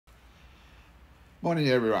Morning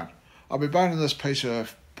everyone. I'll be boning this piece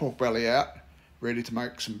of pork belly out, ready to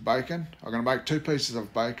make some bacon. I'm going to make 2 pieces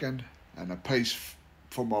of bacon and a piece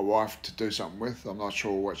for my wife to do something with. I'm not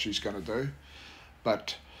sure what she's going to do,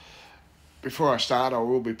 but before I start I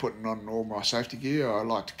will be putting on all my safety gear. I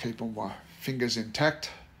like to keep all my fingers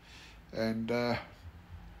intact, and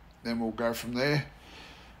then we'll go from there.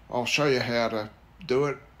 I'll show you how to do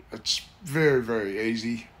it. It's very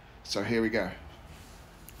easy, so here we go.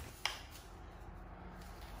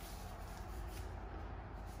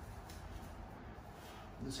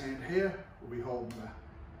 This hand here will be holding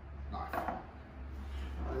the knife.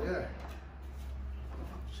 Oh yeah.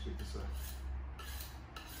 Just get this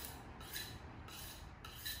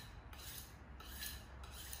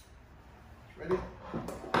ready?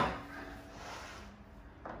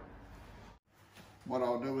 What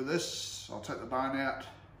I'll do with this, I'll take the bone out,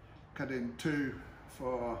 cut in 2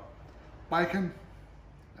 for bacon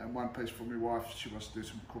and 1 piece for my wife. She wants to do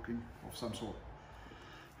some cooking of some sort.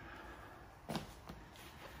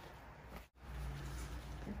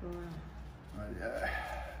 Oh yeah.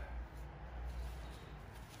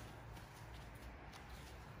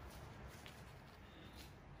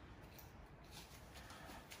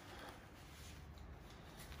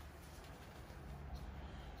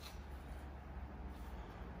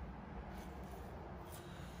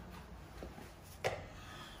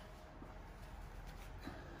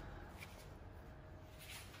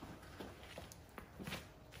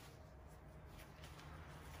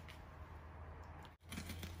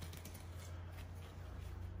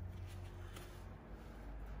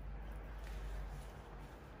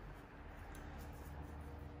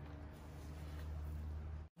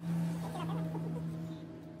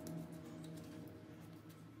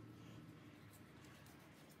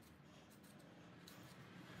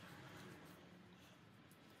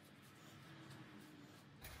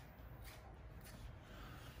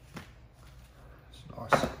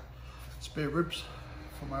 Nice spare ribs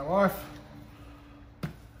for my wife.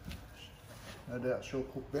 No doubt she'll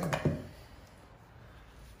cook them.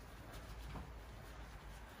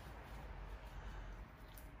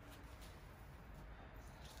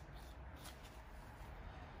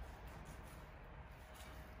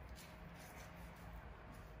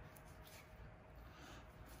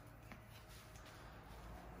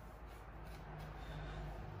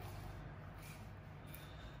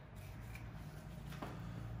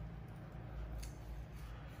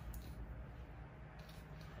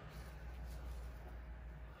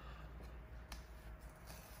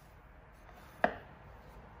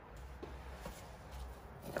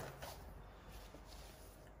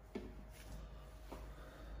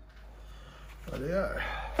 Yeah.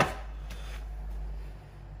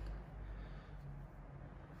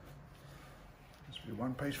 This will be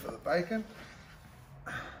 1 piece for the bacon.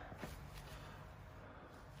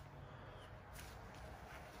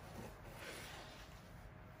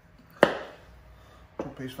 2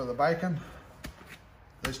 pieces for the bacon.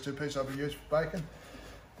 These 2 pieces I'll be using for bacon.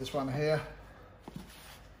 This one here,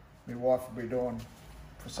 my wife will be doing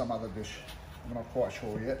for some other dish. I'm not quite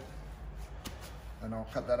sure yet. And I'll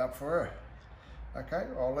cut that up for her. Okay,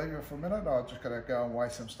 I'll leave you for a minute. I've just got to go and weigh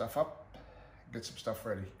some stuff up, get some stuff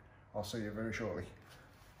ready. I'll see you very shortly.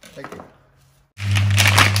 Thank you.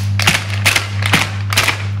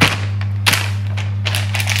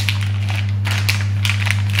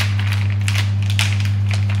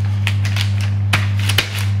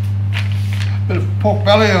 Bit of pork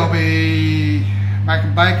belly. I'll be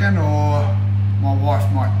making bacon, or my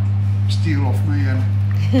wife might steal off me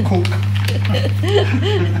and cook.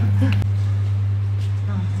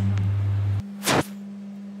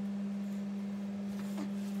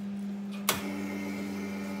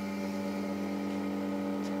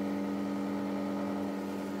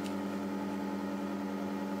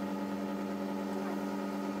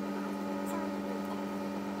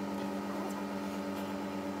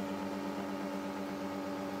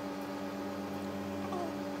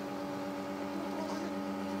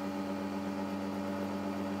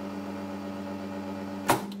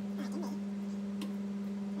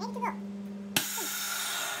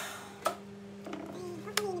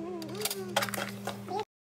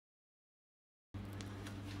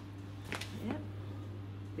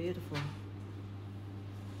 Beautiful.